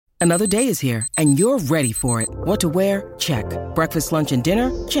Another day is here, and you're ready for it. What to wear? Check. Breakfast, lunch, and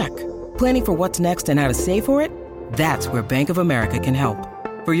dinner? Check. Planning for what's next and how to save for it? That's where Bank of America can help.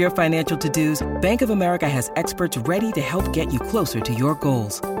 For your financial to-dos, Bank of America has experts ready to help get you closer to your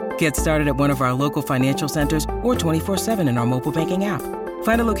goals. Get started at one of our local financial centers or 24/7 in our mobile banking app.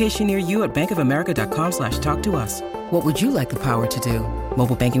 Find a location near you at bankofamerica.com/talktous. What would you like the power to do?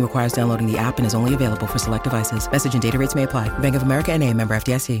 Mobile banking requires downloading the app and is only available for select devices. Message and data rates may apply. Bank of America N.A., member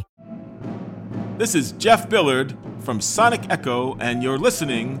FDIC. This is Jeff Billard from Sonic Echo, and you're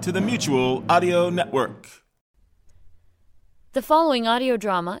listening to the Mutual Audio Network. The following audio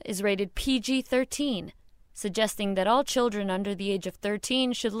drama is rated PG-13, suggesting that all children under the age of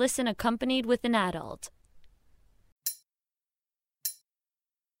 13 should listen accompanied with an adult.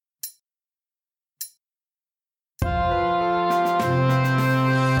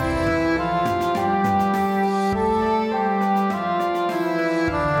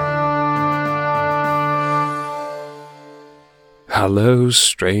 Hello,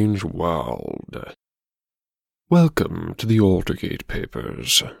 strange world. Welcome to the Aldergate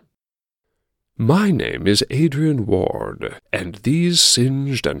Papers. My name is Adrian Ward, and these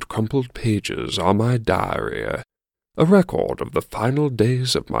singed and crumpled pages are my diary, a record of the final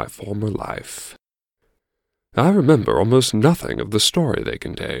days of my former life. I remember almost nothing of the story they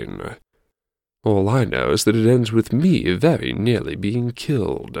contain. All I know is that it ends with me very nearly being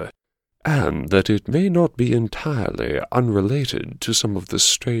killed, and that it may not be entirely unrelated to some of the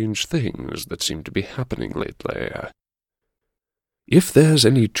strange things that seem to be happening lately. If there's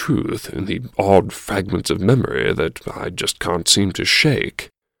any truth in the odd fragments of memory that I just can't seem to shake,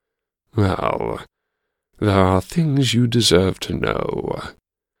 well, there are things you deserve to know.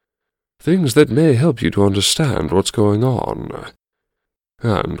 Things that may help you to understand what's going on,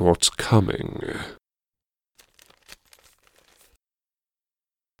 and what's coming.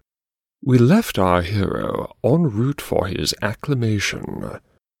 We left our hero en route for his acclamation,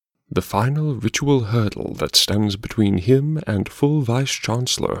 the final ritual hurdle that stands between him and full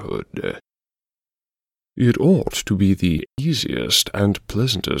vice-chancellorhood. It ought to be the easiest and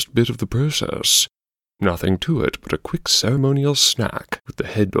pleasantest bit of the process. Nothing to it but a quick ceremonial snack with the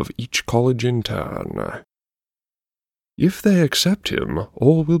head of each college in turn. If they accept him,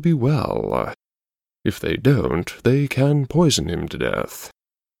 all will be well. If they don't, they can poison him to death.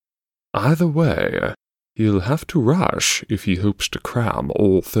 Either way, he'll have to rush if he hopes to cram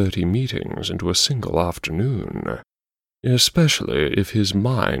all 30 meetings into a single afternoon, especially if his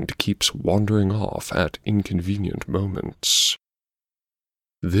mind keeps wandering off at inconvenient moments.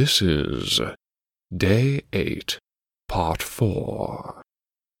 This is Day 8, Part 4.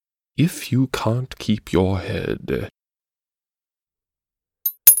 If you can't keep your head.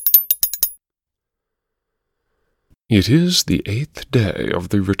 It is the 8th day of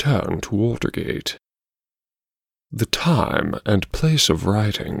the return to Aldergate. The time and place of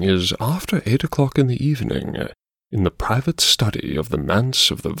writing is after 8 o'clock in the evening, in the private study of the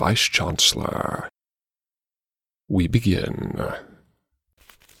manse of the Vice-Chancellor. We begin.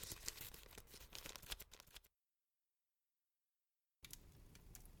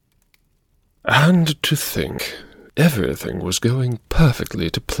 And to think, everything was going perfectly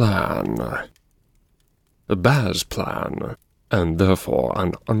to plan. A Baz plan, and therefore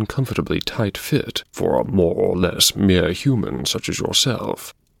an uncomfortably tight fit for a more or less mere human such as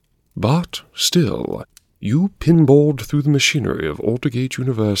yourself. But still, you pinballed through the machinery of Aldergate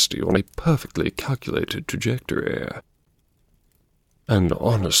University on a perfectly calculated trajectory. And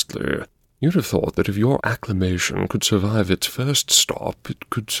honestly, you'd have thought that if your acclamation could survive its first stop, it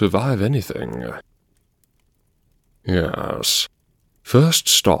could survive anything. Yes. First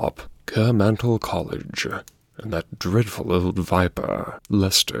stop, Kermantle College, and that dreadful old viper,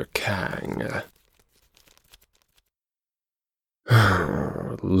 Lester Kang.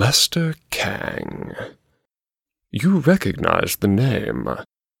 Lester Kang. You recognize the name.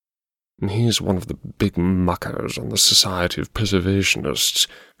 He's one of the big muckers on the Society of Preservationists,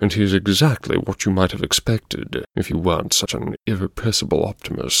 and he's exactly what you might have expected if you weren't such an irrepressible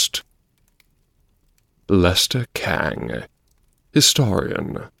optimist. Lester Kang.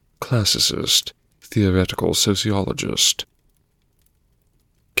 Historian, classicist, theoretical sociologist.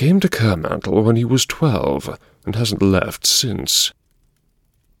 Came to Kermantle when he was 12, and hasn't left since.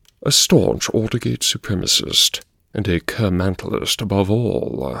 A staunch Aldergate supremacist, and a Kermantlist above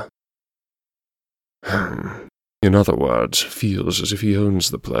all. In other words, feels as if he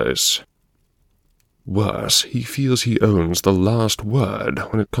owns the place. Worse, he feels he owns the last word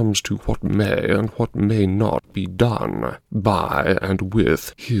when it comes to what may and what may not be done by and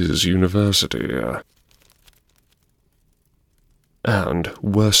with his university. and,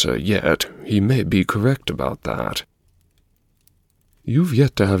 worser yet, he may be correct about that. You've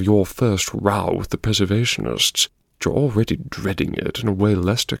yet to have your first row with the preservationists, but you're already dreading it in a way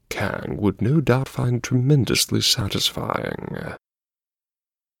Lester Kang would no doubt find tremendously satisfying.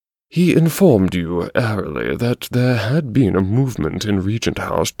 He informed you airily that there had been a movement in Regent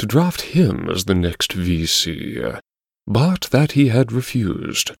House to draft him as the next VC, but that he had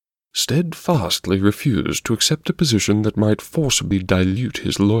refused, steadfastly refused to accept a position that might forcibly dilute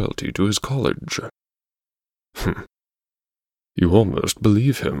his loyalty to his college. You almost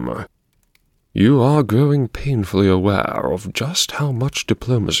believe him. You are growing painfully aware of just how much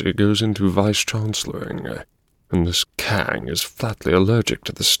diplomacy goes into vice-chancelloring, and this Kang is flatly allergic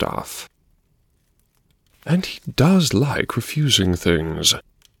to the stuff. And he does like refusing things.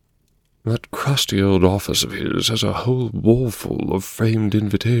 That crusty old office of his has a whole wall full of framed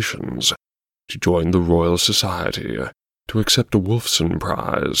invitations to join the Royal Society, to accept a Wolfson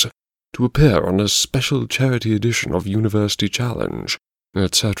Prize, to appear on a special charity edition of University Challenge,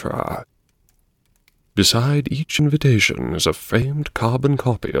 etc. Beside each invitation is a framed carbon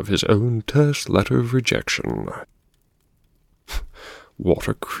copy of his own terse letter of rejection. What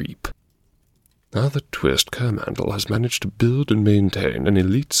a creep. Now that Twist Kermandel has managed to build and maintain an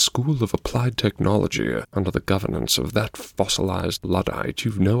elite school of applied technology under the governance of that fossilized Luddite,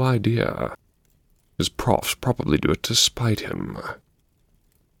 you've no idea. His profs probably do it to spite him.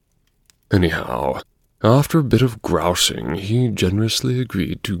 Anyhow, after a bit of grousing, he generously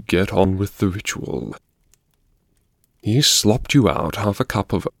agreed to get on with the ritual. He slopped you out half a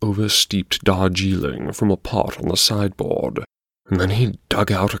cup of oversteeped Darjeeling from a pot on the sideboard, and then he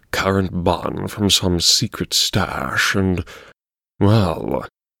dug out a currant bun from some secret stash, and that's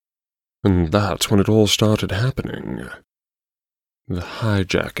when it all started happening. The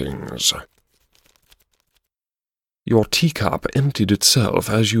hijackings. Your teacup emptied itself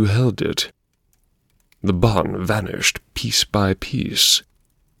as you held it. The bun vanished piece by piece.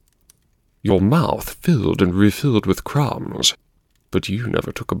 Your mouth filled and refilled with crumbs, but you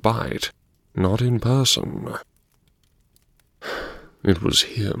never took a bite, not in person. It was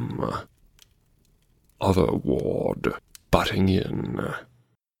him. Other Ward, butting in.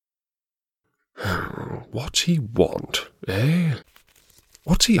 What's he want, eh?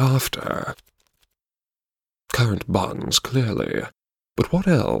 What's he after? Currant buns, clearly, but what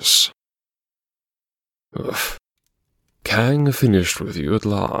else? Ugh. Kang finished with you at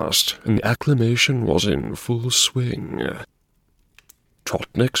last, and the acclamation was in full swing. Trot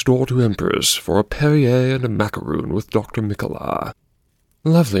next door to Empress for a Perrier and a macaroon with Dr. Mikola.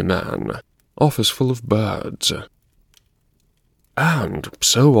 Lovely man, office full of birds. And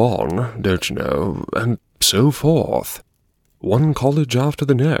so on, don't you know, and so forth. One college after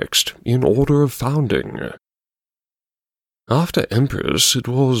the next, in order of founding. After Empress, it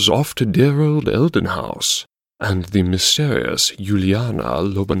was off to dear old Eldon House, and the mysterious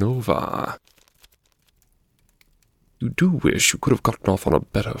Yuliana Lobanova. You do wish you could have gotten off on a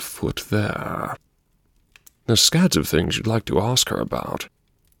better foot there. There's scads of things you'd like to ask her about.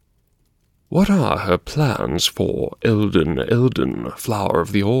 What are her plans for Eldon, Flower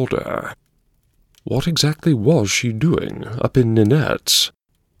of the Order? What exactly was she doing up in Ninette's?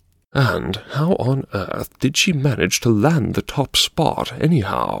 And how on earth did she manage to land the top spot,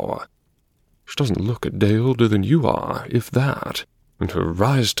 anyhow? She doesn't look a day older than you are, if that, and her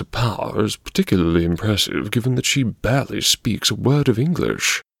rise to power is particularly impressive given that she barely speaks a word of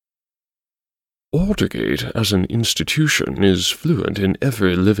English. Aldergate, as an institution, is fluent in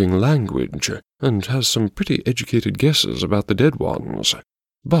every living language, and has some pretty educated guesses about the dead ones,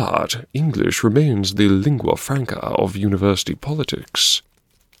 but English remains the lingua franca of university politics.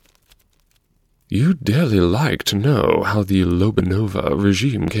 You'd dearly like to know how the Lobanova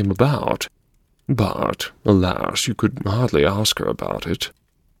regime came about, but, alas, you could hardly ask her about it.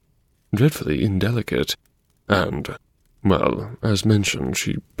 Dreadfully indelicate, and, well, as mentioned,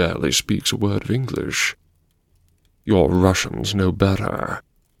 she barely speaks a word of English. Your Russians know better,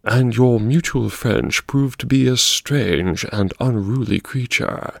 and your mutual French proved to be a strange and unruly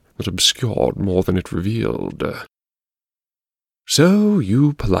creature that obscured more than it revealed. So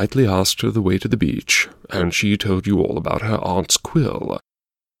you politely asked her the way to the beach, and she told you all about her aunt's quill,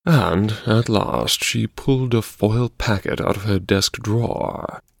 and at last she pulled a foil packet out of her desk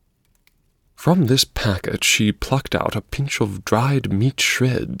drawer. From this packet she plucked out a pinch of dried meat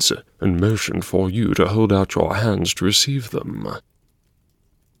shreds and motioned for you to hold out your hands to receive them.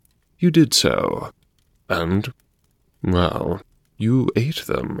 You did so, and, well, you ate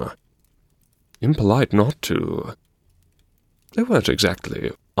them. Impolite not to. They weren't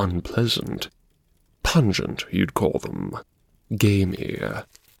exactly unpleasant. Pungent, you'd call them. gamey.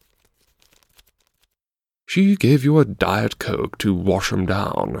 She gave you a Diet Coke to wash 'em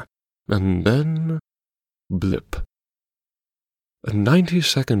down, and then blip. A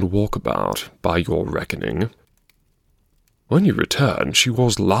 90-second walkabout, by your reckoning. When you returned, she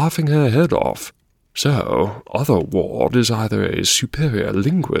was laughing her head off, so Other Ward is either a superior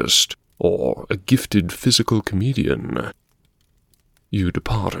linguist or a gifted physical comedian. You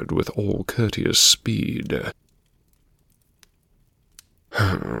departed with all courteous speed.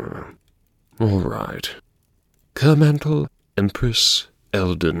 All right. Kermantle, Empress,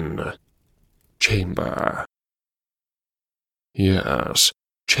 Eldon. Chamber. Yes,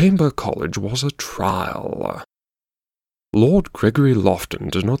 Chamber College was a trial. Lord Gregory Lofton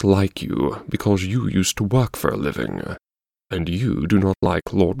does not like you because you used to work for a living, and you do not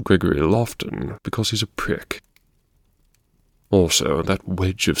like Lord Gregory Lofton because he's a prick. Also, that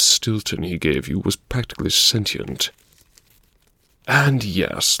wedge of Stilton he gave you was practically sentient. And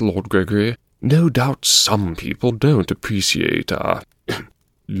yes, Lord Gregory, no doubt some people don't appreciate a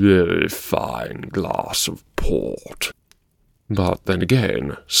very fine glass of port. But then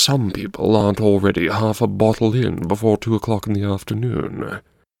again, some people aren't already half a bottle in before 2 o'clock in the afternoon.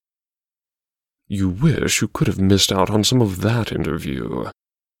 You wish you could have missed out on some of that interview.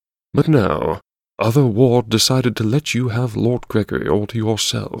 But no, Other Ward decided to let you have Lord Gregory all to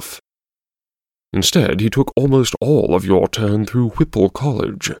yourself. Instead, he took almost all of your turn through Whipple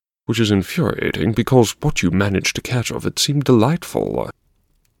College, which is infuriating because what you managed to catch of it seemed delightful.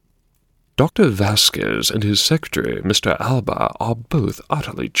 Dr. Vasquez and his secretary, Mr. Alba, are both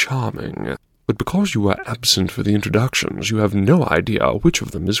utterly charming, but because you were absent for the introductions, you have no idea which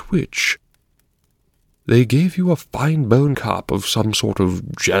of them is which. They gave you a fine bone cup of some sort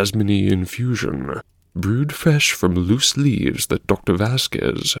of jasmine-y infusion, brewed fresh from loose leaves that Dr.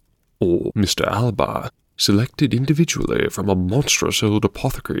 Vasquez, or Mr. Alba, selected individually from a monstrous old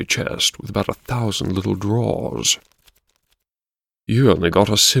apothecary chest with about 1,000 little drawers. You only got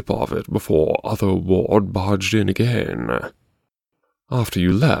a sip of it before Other Ward barged in again. After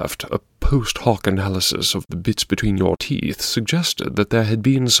you left, a post hoc analysis of the bits between your teeth suggested that there had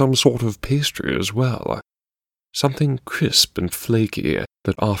been some sort of pastry as well, something crisp and flaky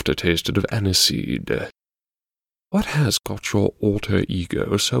that aftertasted of aniseed. What has got your alter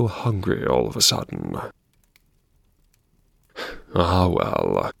ego so hungry all of a sudden? Ah,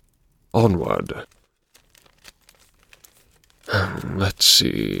 well, onward. Let's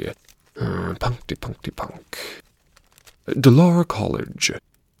see. Puncty-puncty-punk. Delora College.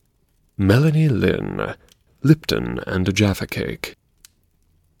 Melanie Lynn. Lipton and a Jaffa cake.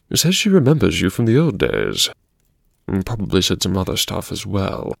 Says she remembers you from the old days. Probably said some other stuff as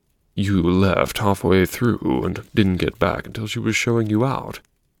well. You left halfway through and didn't get back until she was showing you out,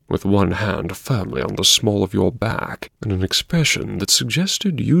 with one hand firmly on the small of your back and an expression that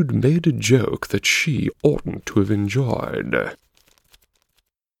suggested you'd made a joke that she oughtn't to have enjoyed.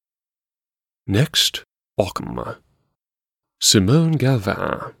 Next, Ockham. Simone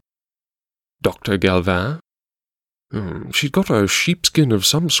Galvin. Dr. Galvin? She'd got a sheepskin of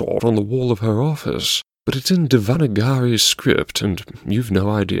some sort on the wall of her office, but it's in Devanagari's script, and you've no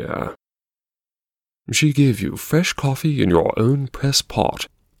idea. She gave you fresh coffee in your own press pot,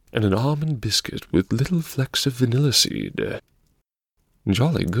 and an almond biscuit with little flecks of vanilla seed.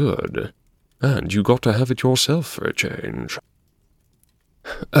 Jolly good, and you got to have it yourself for a change.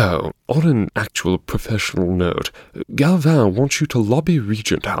 Oh, on an actual professional note, Galvin wants you to lobby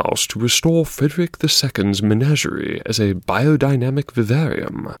Regent House to restore Frederick II's menagerie as a biodynamic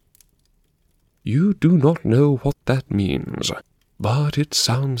vivarium. You do not know what that means, but it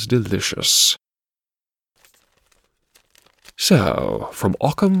sounds delicious. So, from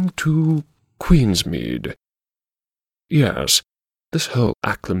Ockham to Queensmead. Yes, this whole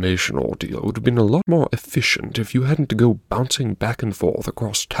acclamation ordeal would have been a lot more efficient if you hadn't to go bouncing back and forth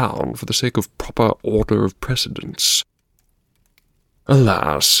across town for the sake of proper order of precedence.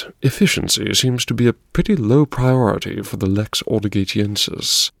 Alas, efficiency seems to be a pretty low priority for the Lex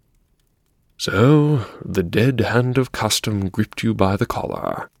Ordegatiensis. So, the dead hand of custom gripped you by the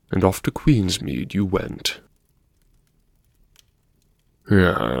collar, and off to Queensmead you went.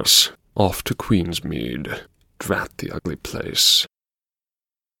 Yes, off to Queensmead. Drat the ugly place.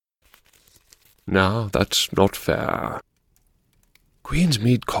 Now, that's not fair.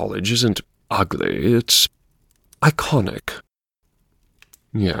 Queensmead College isn't ugly, it's iconic.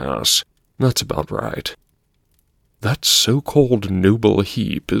 Yes, that's about right. That so-called noble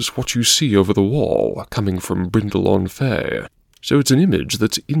heap is what you see over the wall, coming from Brindle-on-Fay, so it's an image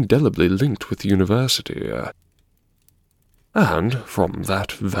that's indelibly linked with the university. And, from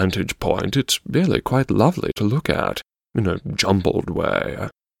that vantage point, it's really quite lovely to look at, in a jumbled way.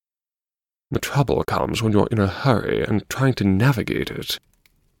 The trouble comes when you're in a hurry and trying to navigate it.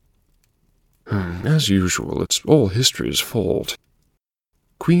 As usual, it's all history's fault.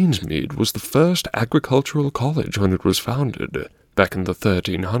 Queensmead was the first agricultural college when it was founded, back in the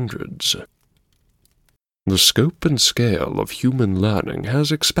 1300s. The scope and scale of human learning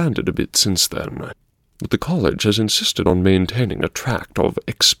has expanded a bit since then, but the college has insisted on maintaining a tract of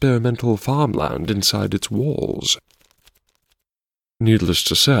experimental farmland inside its walls. Needless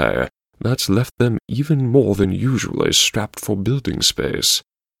to say, that's left them even more than usually strapped for building space.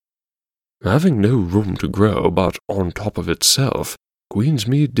 Having no room to grow but on top of itself,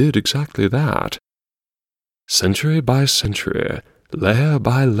 Queensmead did exactly that. Century by century, layer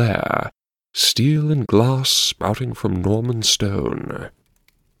by layer, steel and glass sprouting from Norman stone.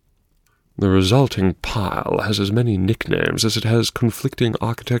 The resulting pile has as many nicknames as it has conflicting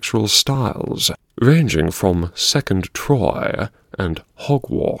architectural styles, ranging from Second Troy and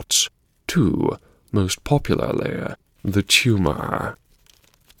Hogwarts to, most popularly, the Tumor.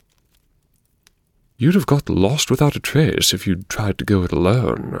 You'd have got lost without a trace if you'd tried to go it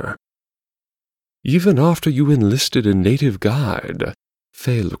alone. Even after you enlisted a native guide,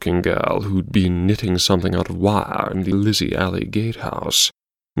 fey-looking girl who'd been knitting something out of wire in the Lizzie Alley gatehouse,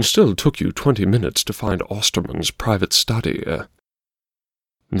 it still took you 20 minutes to find Osterman's private study.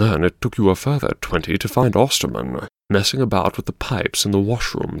 Then it took you a further 20 to find Osterman, messing about with the pipes in the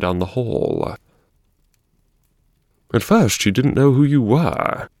washroom down the hall. At first she didn't know who you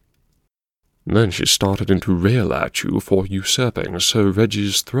were. Then she started in to rail at you for usurping Sir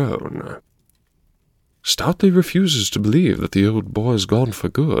Reggie's throne. Stoutly refuses to believe that the old boy's gone for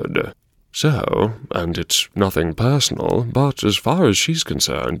good. So, and it's nothing personal, but as far as she's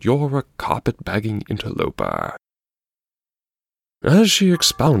concerned, you're a carpet-bagging interloper. As she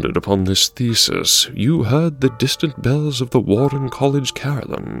expounded upon this thesis, you heard the distant bells of the Warden College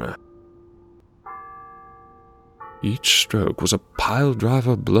carillon. Each stroke was a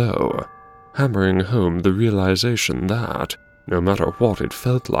pile-driver blow, hammering home the realization that, no matter what it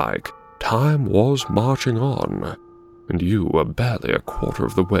felt like, time was marching on, and you were barely a quarter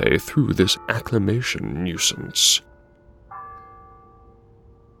of the way through this acclamation nuisance.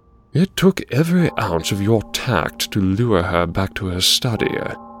 It took every ounce of your tact to lure her back to her study,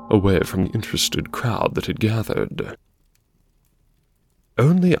 away from the interested crowd that had gathered.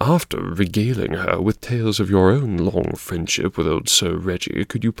 Only after regaling her with tales of your own long friendship with old Sir Reggie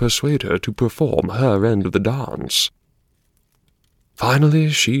could you persuade her to perform her end of the dance. Finally,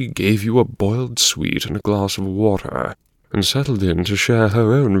 she gave you a boiled sweet and a glass of water, and settled in to share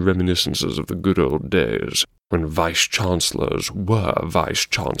her own reminiscences of the good old days, when vice-chancellors were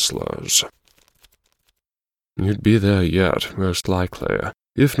vice-chancellors. You'd be there yet, most likely,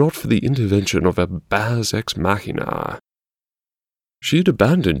 if not for the intervention of a Baz ex machina. She'd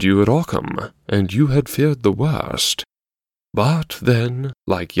abandoned you at Ockham, and you had feared the worst. But then,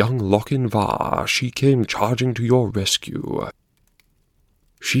 like young Lochinvar, she came charging to your rescue.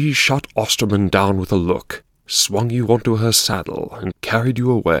 She shut Osterman down with a look, swung you onto her saddle, and carried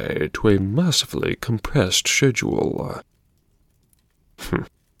you away to a mercifully compressed schedule.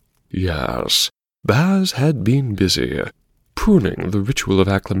 Yes, Baz had been busy, pruning the ritual of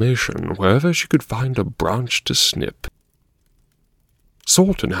acclamation wherever she could find a branch to snip.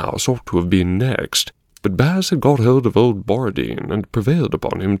 Saltonhouse ought to have been next, but Baz had got hold of old Borodine and prevailed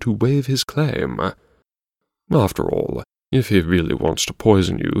upon him to waive his claim. After all, if he really wants to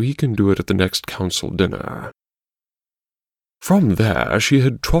poison you, he can do it at the next council dinner. From there she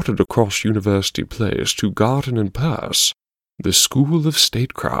had trotted across University Place to Garden and Purse, the School of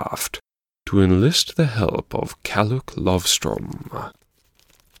Statecraft, to enlist the help of Kaluk Lovestrom.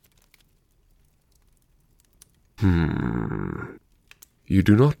 You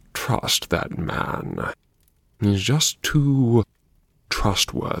do not trust that man. He's just too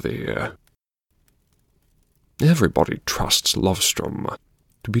trustworthy. Everybody trusts Lovestrom,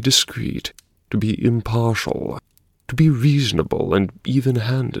 to be discreet, to be impartial, to be reasonable and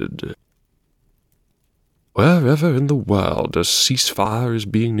even-handed. Wherever in the world a ceasefire is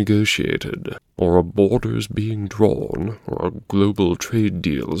being negotiated, or a border is being drawn, or a global trade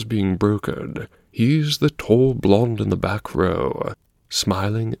deal is being brokered, he's the tall blonde in the back row,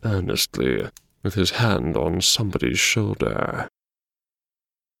 smiling earnestly, with his hand on somebody's shoulder.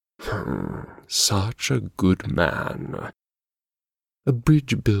 Such a good man. A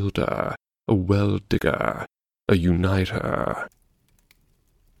bridge builder, a well digger, a uniter.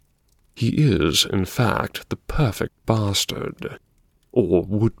 He is, in fact, the perfect bastard, or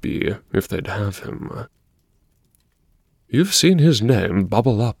would be if they'd have him. You've seen his name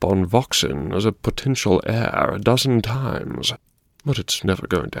bubble up on Voxen as a potential heir a dozen times, but it's never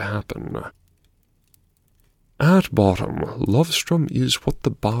going to happen. At bottom, Lovestrom is what the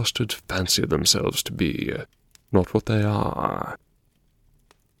bastards fancy themselves to be, not what they are.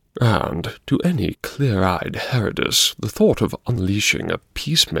 And to any clear-eyed Herodis, the thought of unleashing a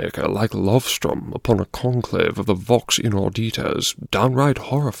peacemaker like Lovestrom upon a conclave of the Vox Inaudita is downright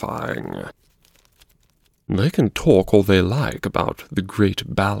horrifying. They can talk all they like about the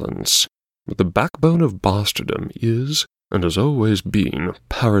great balance, but the backbone of bastardom is, and has always been,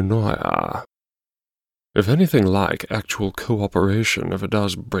 paranoia. If anything like actual cooperation ever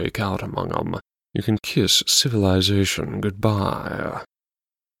does break out among them, you can kiss civilization goodbye.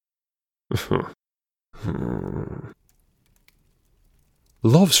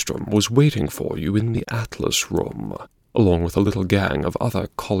 Lovestrom was waiting for you in the Atlas Room, along with a little gang of other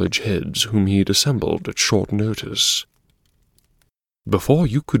college heads whom he'd assembled at short notice. Before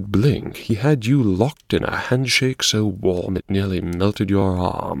you could blink, he had you locked in a handshake so warm it nearly melted your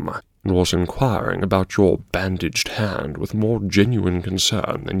arm, and was inquiring about your bandaged hand with more genuine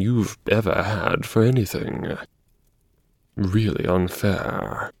concern than you've ever had for anything. Really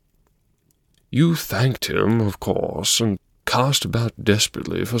unfair. You thanked him, of course, and cast about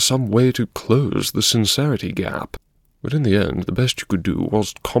desperately for some way to close the sincerity gap, but in the end the best you could do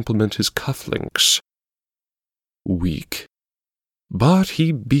was compliment his cufflinks. Weak. But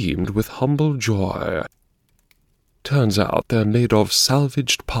he beamed with humble joy. Turns out they're made of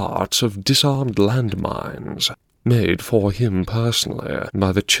salvaged parts of disarmed landmines, made for him personally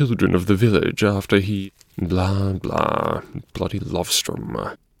by the children of the village after he... blah, blah, bloody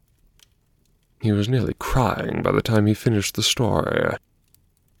Lovestrom. He was nearly crying by the time he finished the story.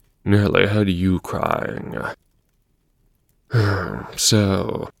 Nearly had you crying.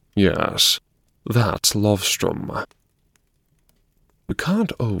 So, yes, that's Lovestrom. You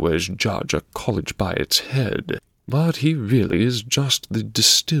can't always judge a college by its head, but he really is just the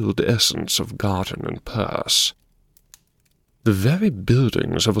distilled essence of Garton and Perse. The very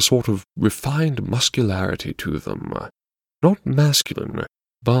buildings have a sort of refined muscularity to them, not masculine,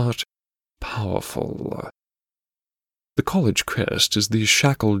 but powerful. The college crest is the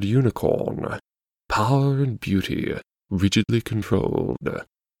shackled unicorn, power and beauty, rigidly controlled.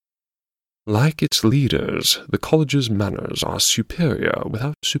 Like its leaders, the college's manners are superior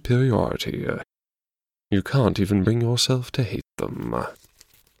without superiority. You can't even bring yourself to hate them.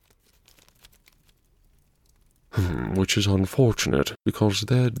 Which is unfortunate, because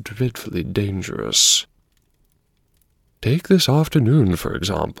they're dreadfully dangerous. Take this afternoon, for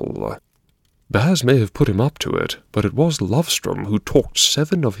example. Baz may have put him up to it, but it was Lovestrom who talked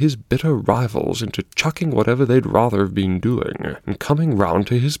 7 of his bitter rivals into chucking whatever they'd rather have been doing and coming round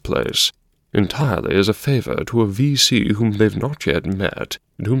to his place, entirely as a favour to a VC whom they've not yet met,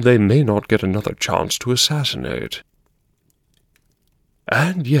 and whom they may not get another chance to assassinate.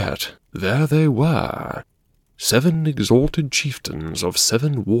 And yet, there they were, 7 exalted chieftains of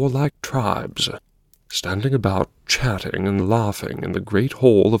 7 warlike tribes, standing about chatting and laughing in the great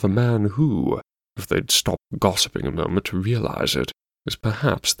hall of a man who, if they'd stopped gossiping a moment to realize it, is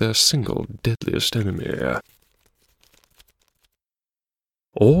perhaps their single deadliest enemy.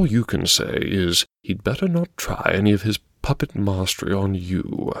 All you can say is he'd better not try any of his puppet mastery on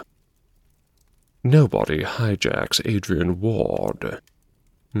you. Nobody hijacks Adrian Ward.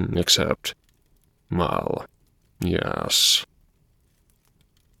 Except, well, yes.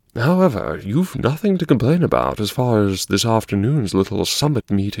 However, you've nothing to complain about as far as this afternoon's little summit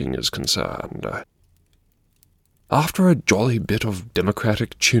meeting is concerned. After a jolly bit of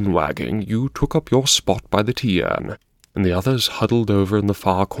democratic chin-wagging, you took up your spot by the tea-urn, and the others huddled over in the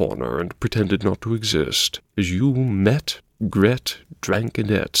far corner and pretended not to exist, as you met, grit, drank,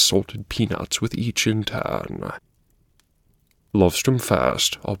 and ate salted peanuts with each in turn. Lovestrom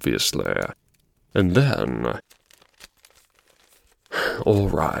first, obviously, and then... All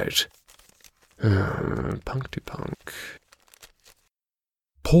right. Punk-de-punk.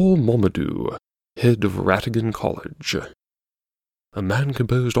 Paul Momadou, head of Rattigan College. A man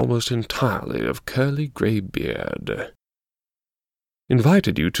composed almost entirely of curly grey beard.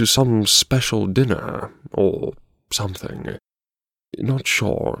 Invited you to some special dinner, or something. Not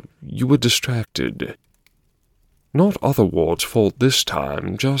sure. You were distracted. Not other Ward's fault this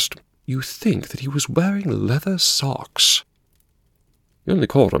time, just you think that he was wearing leather socks. You only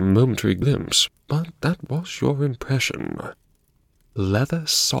caught a momentary glimpse, but that was your impression. Leather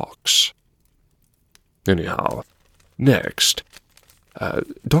socks. Anyhow, next,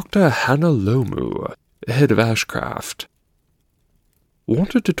 Dr. Hannah Lomu, head of Ashcraft.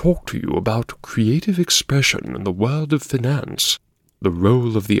 wanted to talk to you about creative expression in the world of finance, the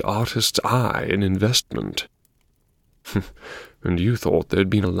role of the artist's eye in investment. And you thought there'd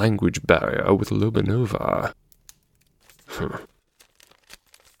been a language barrier with Lobanova.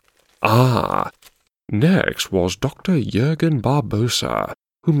 Next was Dr. Jürgen Barbosa,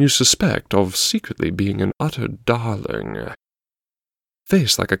 whom you suspect of secretly being an utter darling.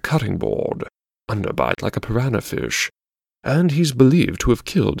 Face like a cutting board, underbite like a piranha fish, and he's believed to have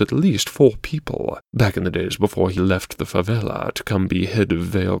killed at least 4 people back in the days before he left the favela to come be head of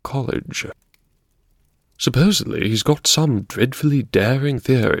Vale College. Supposedly he's got some dreadfully daring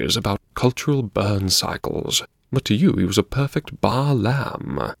theories about cultural burn cycles, but to you he was a perfect bar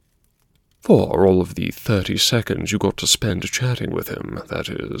lamb. For all of the 30 seconds you got to spend chatting with him, that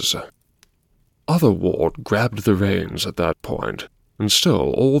is. Other Ward grabbed the reins at that point, and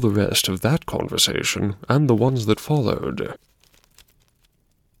stole all the rest of that conversation and the ones that followed.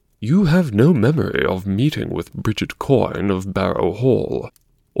 You have no memory of meeting with Bridget Coyne of Barrow Hall,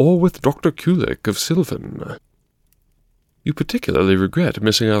 or with Dr. Kulik of Sylvan. You particularly regret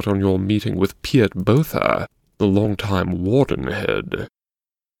missing out on your meeting with Piet Botha, the long-time warden head.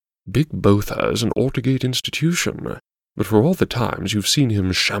 Big Botha is an Aldergate institution, but for all the times you've seen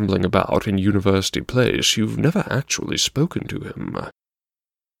him shambling about in University Place, you've never actually spoken to him.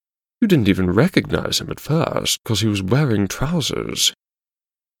 You didn't even recognize him at first, because he was wearing trousers.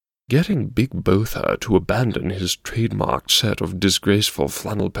 Getting Big Botha to abandon his trademarked set of disgraceful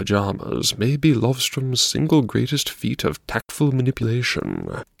flannel pajamas may be Lovestrom's single greatest feat of tactful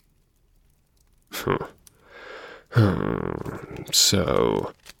manipulation.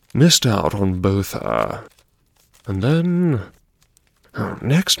 So, missed out on Botha. And then,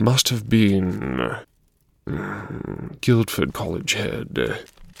 next must have been Guildford College head,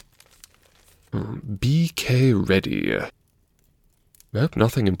 B.K. Reddy. I hope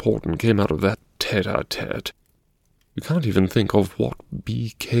nothing important came out of that tete-a-tete. You can't even think of what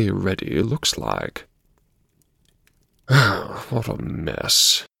B.K. Reddy looks like. What a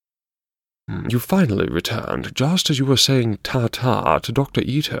mess. You finally returned just as you were saying ta-ta to Dr.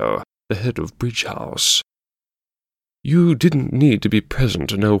 Ito, the head of Bridge House. You didn't need to be present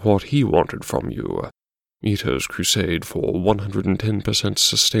to know what he wanted from you. Ito's crusade for 110%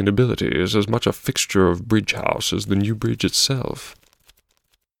 sustainability is as much a fixture of Bridge House as the new bridge itself.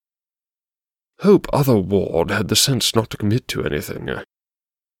 Hope other Ward had the sense not to commit to anything.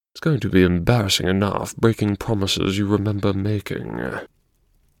 It's going to be embarrassing enough breaking promises you remember making.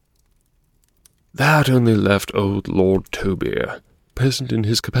 That only left old Lord Toby, present in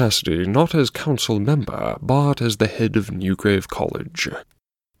his capacity not as council member, but as the head of Newgrave College.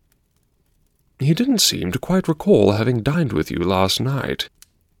 He didn't seem to quite recall having dined with you last night.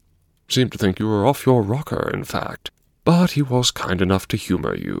 Seemed to think you were off your rocker, in fact, but he was kind enough to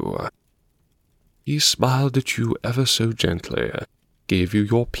humor you. He smiled at you ever so gently, gave you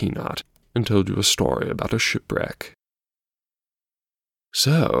your peanut, and told you a story about a shipwreck.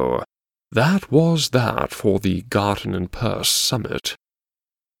 So, that was that for the Garten and Purse Summit.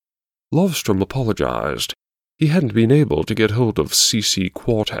 Lovestrom apologized. He hadn't been able to get hold of C.C.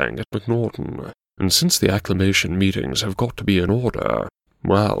 Quartang at McNaughton, and since the acclamation meetings have got to be in order,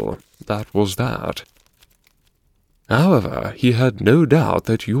 well, that was that. However, he had no doubt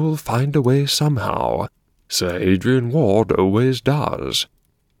that you'll find a way somehow. Sir Adrian Ward always does.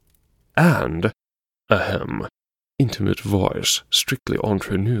 And, intimate voice, strictly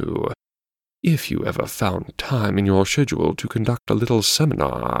entre nous, if you ever found time in your schedule to conduct a little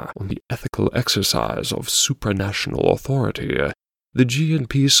seminar on the ethical exercise of supranational authority, the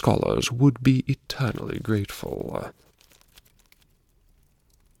G&P scholars would be eternally grateful.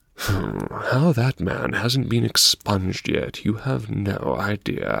 How that man hasn't been expunged yet, you have no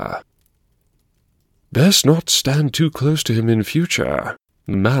idea. Best not stand too close to him in future.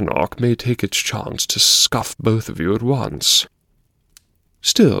 The Manarch may take its chance to scuff both of you at once.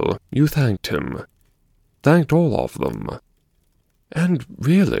 Still, you thanked him. Thanked all of them. And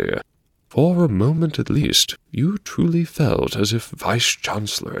really, for a moment at least, you truly felt as if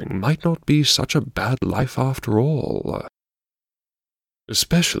vice-chancelloring might not be such a bad life after all.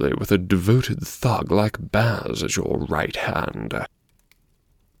 Especially with a devoted thug like Baz as your right hand.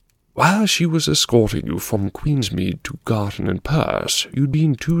 While she was escorting you from Queensmead to Garten and Purse, you'd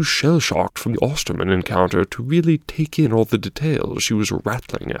been too shell-shocked from the Osterman encounter to really take in all the details she was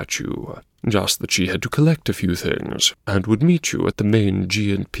rattling at you. Just that she had to collect a few things, and would meet you at the main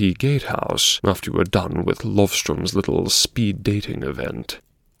G&P gatehouse after you were done with Lovestrom's little speed dating event.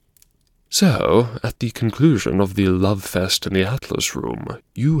 So, at the conclusion of the love fest in the Atlas Room,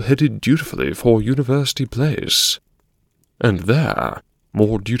 you headed dutifully for University Place. And there,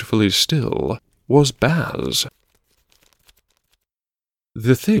 more dutifully still, was Baz.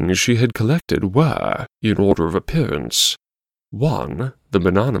 The things she had collected were, in order of appearance, 1. the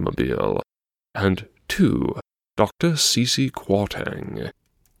Bananamobile, and 2. Dr. C.C. Kwarteng.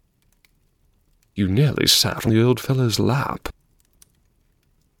 You nearly sat on the old fellow's lap.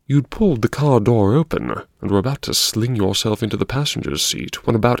 You'd pulled the car door open, and were about to sling yourself into the passenger's seat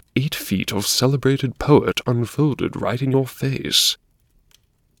when about 8 feet of celebrated poet unfolded right in your face.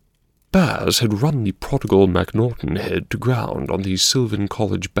 Baz had run the prodigal MacNaughton head to ground on the Sylvan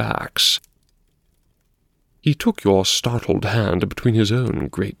College backs. He took your startled hand between his own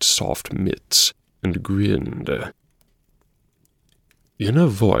great soft mitts, and grinned. In a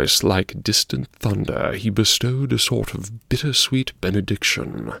voice like distant thunder he bestowed a sort of bittersweet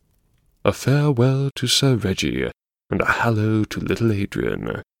benediction, a farewell to Sir Reggie, and a hallo to little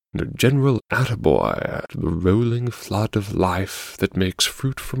Adrian, and a general attaboy to the rolling flood of life that makes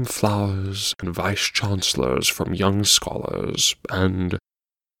fruit from flowers and vice-chancellors from young scholars, and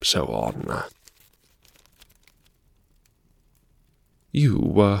so on. You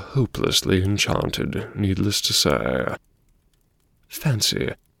were hopelessly enchanted, needless to say.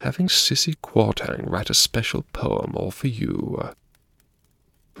 Fancy having Sissy Kwarteng write a special poem all for you.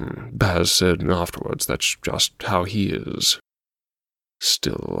 Baz said afterwards that's just how he is.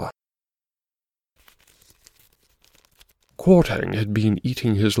 Still. Kwarteng had been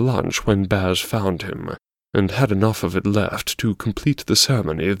eating his lunch when Baz found him, and had enough of it left to complete the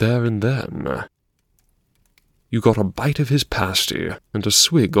ceremony there and then. You got a bite of his pasty, and a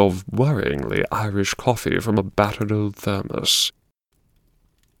swig of worryingly Irish coffee from a battered old thermos.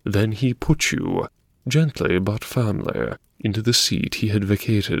 Then he put you, gently but firmly, into the seat he had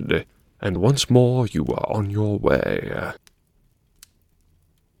vacated, and once more you were on your way.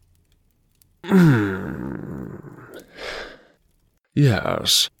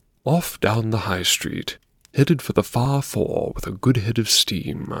 Yes, off down the High Street, headed for the Far Four with a good head of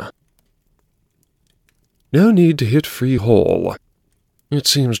steam. No need to hit Free Hall. It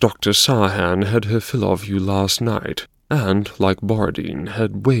seems Dr. Sarhan had her fill of you last night, and, like Borodine,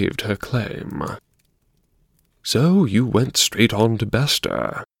 had waived her claim. So you went straight on to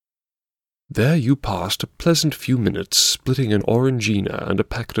Bester. There you passed a pleasant few minutes splitting an Orangina and a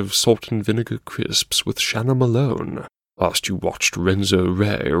packet of salt and vinegar crisps with Shanna Malone, whilst you watched Renzo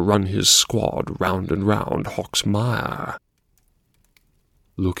Ray run his squad round and round Hawks Mire.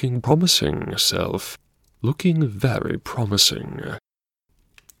 Looking promising, Self. Looking very promising.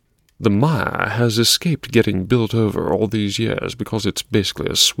 The mire has escaped getting built over all these years because it's basically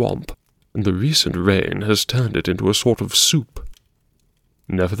a swamp, and the recent rain has turned it into a sort of soup.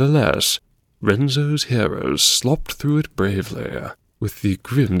 Nevertheless, Renzo's heroes slopped through it bravely, with the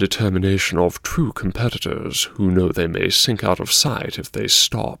grim determination of true competitors who know they may sink out of sight if they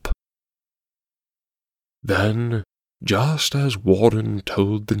stop. Then, just as Warden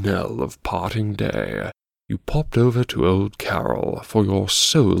tolled the knell of parting day, you popped over to Old Carroll for your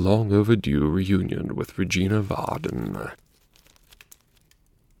so long overdue reunion with Regina Varden.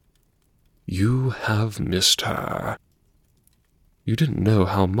 You have missed her. You didn't know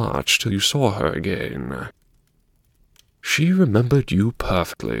how much till you saw her again. She remembered you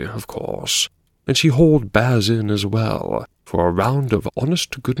perfectly, of course, and she hauled Baz in as well for a round of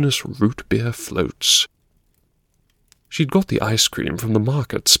honest-to-goodness root beer floats. She'd got the ice cream from the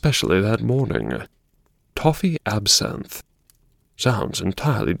market specially that morning. Toffee absinthe. Sounds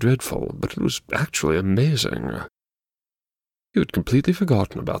entirely dreadful, but it was actually amazing. You had completely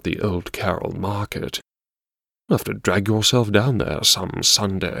forgotten about the Old Carroll market. You'll have to drag yourself down there some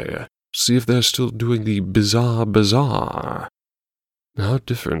Sunday, see if they're still doing the bizarre bazaar. How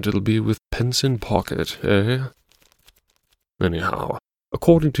different it'll be with pence in pocket, eh? Anyhow,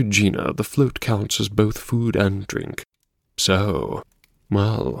 according to Gina, the float counts as both food and drink. So,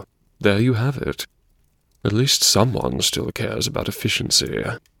 well, there you have it. At least someone still cares about efficiency.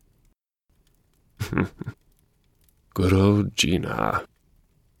 Good old Gina.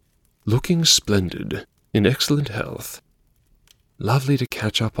 Looking splendid, in excellent health. Lovely to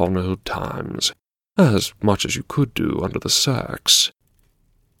catch up on old times, as much as you could do under the circs.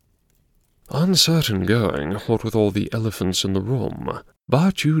 Uncertain going, what with all the elephants in the room,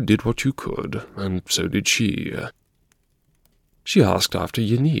 but you did what you could, and so did she. She asked after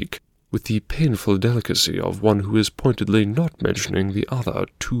Yannick, with the painful delicacy of one who is pointedly not mentioning the other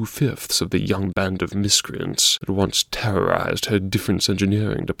 2/5 of the young band of miscreants that once terrorized her difference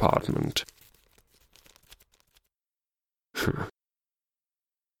engineering department.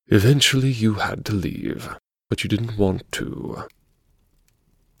 Eventually you had to leave, but you didn't want to.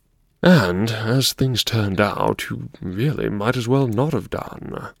 And, as things turned out, you really might as well not have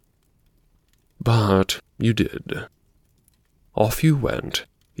done. But you did. Off you went,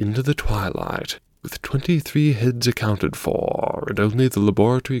 into the twilight, with 23 heads accounted for, and only the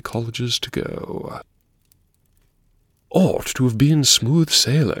laboratory colleges to go. Ought to have been smooth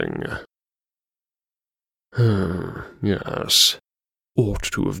sailing. Yes, ought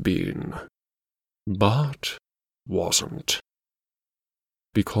to have been. But wasn't.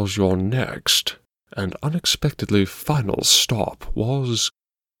 Because your next, and unexpectedly final stop was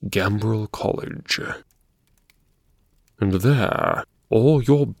Gambrel College. And there, all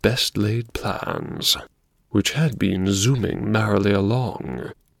your best-laid plans, which had been zooming merrily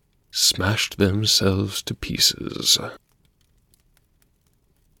along, smashed themselves to pieces.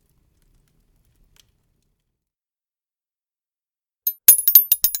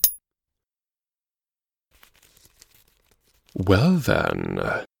 Well then,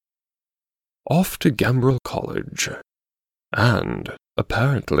 off to Gambrel College, and,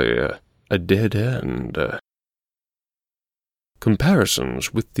 apparently, a dead end.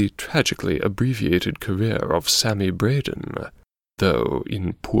 Comparisons with the tragically abbreviated career of Sammy Braden, though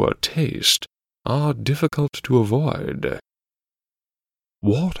in poor taste, are difficult to avoid.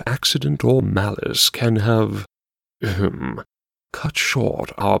 What accident or malice can have, cut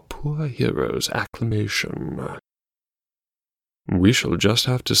short our poor hero's acclamation? We shall just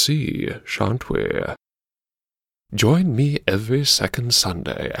have to see, shan't we? Join me every second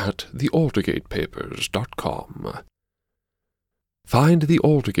Sunday at thealtergatepapers.com. Find the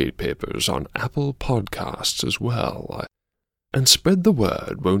Aldergate Papers on Apple Podcasts as well, and spread the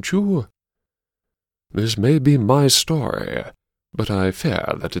word, won't you? This may be my story, but I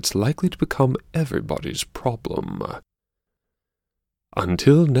fear that it's likely to become everybody's problem.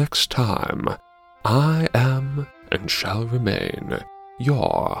 Until next time, I am, and shall remain,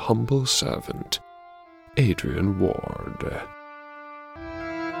 your humble servant, Adrian Ward.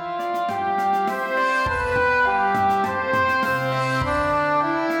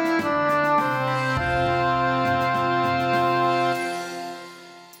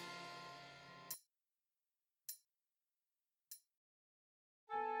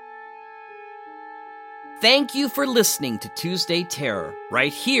 Thank you for listening to Tuesday Terror,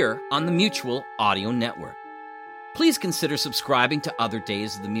 right here on the Mutual Audio Network. Please consider subscribing to other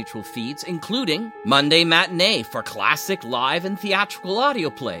days of the Mutual feeds, including Monday Matinee for classic live and theatrical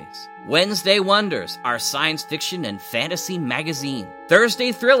audio plays, Wednesday Wonders, our science fiction and fantasy magazine,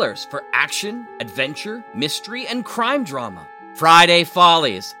 Thursday Thrillers for action, adventure, mystery, and crime drama, Friday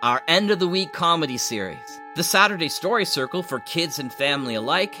Follies, our end-of-the-week comedy series, the Saturday Story Circle for kids and family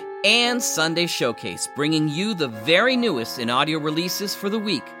alike, and Sunday Showcase, bringing you the very newest in audio releases for the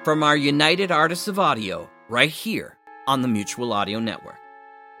week from our United Artists of Audio, right here on the Mutual Audio Network.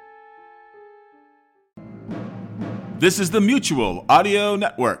 This is the Mutual Audio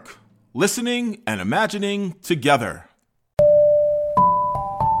Network, listening and imagining together.